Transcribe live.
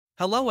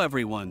Hello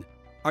everyone.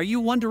 Are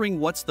you wondering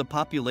what's the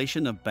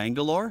population of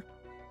Bangalore?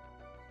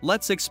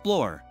 Let's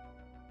explore.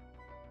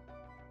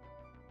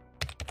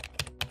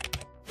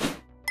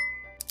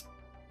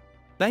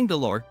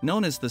 Bangalore,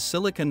 known as the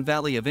Silicon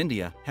Valley of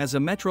India, has a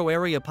metro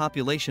area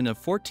population of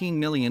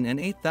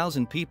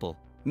 14,008,000 people,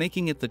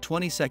 making it the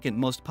 22nd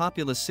most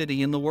populous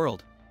city in the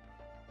world.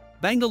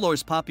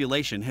 Bangalore's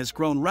population has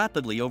grown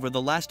rapidly over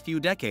the last few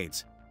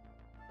decades.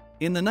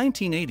 In the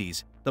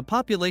 1980s, the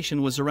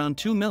population was around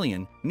 2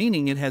 million,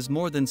 meaning it has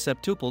more than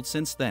septupled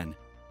since then.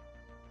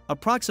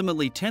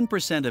 Approximately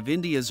 10% of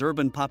India's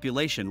urban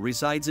population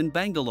resides in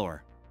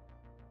Bangalore.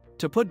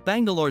 To put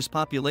Bangalore's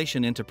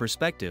population into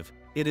perspective,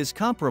 it is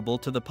comparable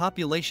to the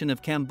population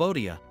of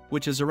Cambodia,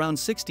 which is around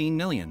 16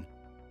 million.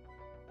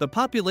 The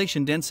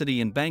population density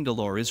in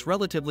Bangalore is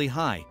relatively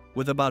high,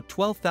 with about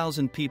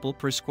 12,000 people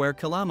per square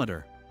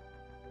kilometer.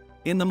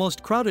 In the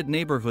most crowded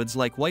neighborhoods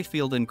like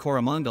Whitefield and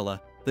Koramangala,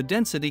 the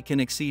density can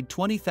exceed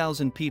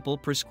 20,000 people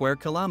per square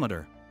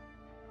kilometer.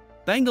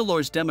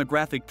 Bangalore's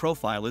demographic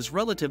profile is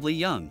relatively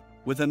young,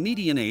 with a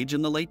median age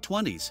in the late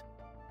 20s.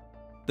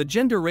 The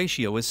gender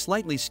ratio is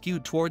slightly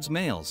skewed towards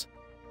males.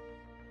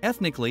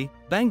 Ethnically,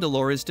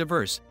 Bangalore is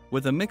diverse,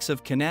 with a mix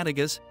of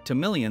Kannadigas,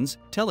 Tamilians,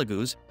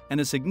 Telugus, and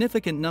a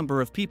significant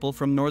number of people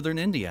from northern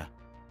India.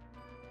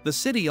 The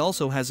city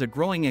also has a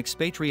growing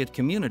expatriate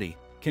community,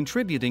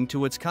 contributing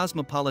to its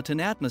cosmopolitan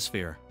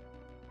atmosphere.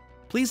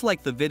 Please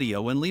like the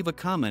video and leave a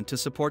comment to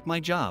support my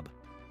job.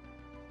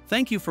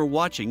 Thank you for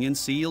watching and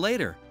see you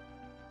later.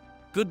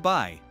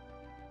 Goodbye.